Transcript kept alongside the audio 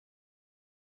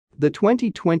The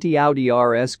 2020 Audi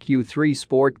RS Q3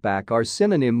 Sportback are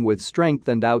synonym with strength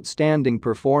and outstanding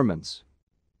performance.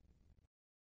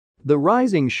 The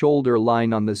rising shoulder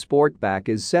line on the Sportback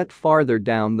is set farther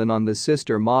down than on the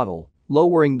sister model,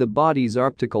 lowering the body's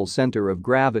optical center of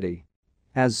gravity.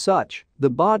 As such,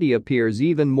 the body appears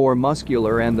even more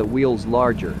muscular and the wheels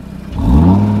larger.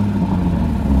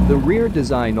 The rear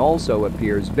design also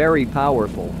appears very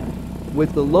powerful.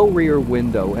 With the low rear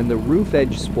window and the roof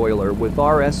edge spoiler with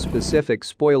RS-specific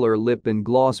spoiler lip in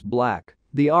gloss black,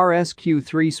 the RS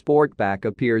Q3 Sportback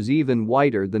appears even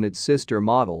whiter than its sister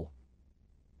model.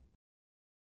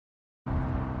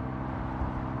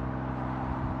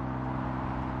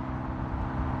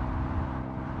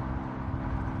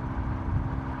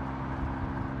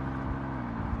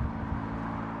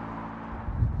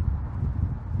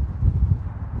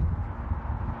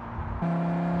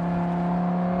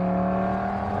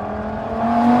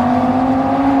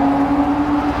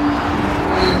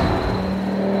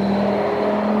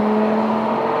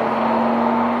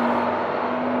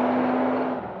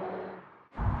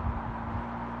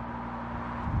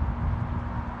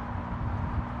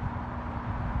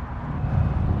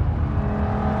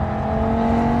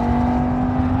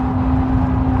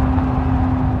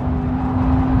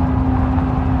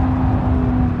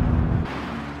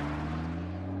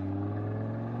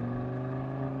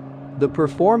 The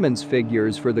performance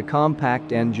figures for the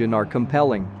compact engine are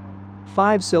compelling.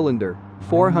 5-cylinder,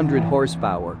 400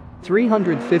 horsepower,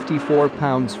 354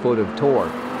 pounds-foot of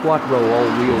torque, quattro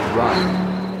all-wheel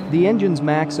drive. The engine's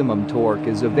maximum torque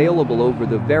is available over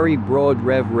the very broad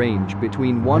rev range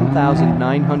between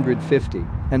 1,950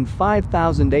 and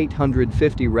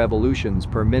 5,850 revolutions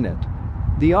per minute.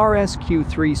 The RS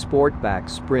Q3 Sportback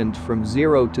sprint from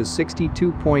 0 to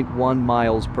 62.1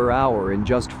 miles per hour in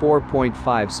just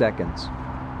 4.5 seconds.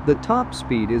 The top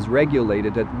speed is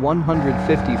regulated at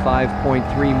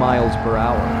 155.3 miles per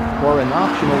hour or an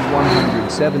optional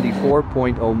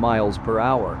 174.0 miles per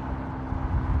hour.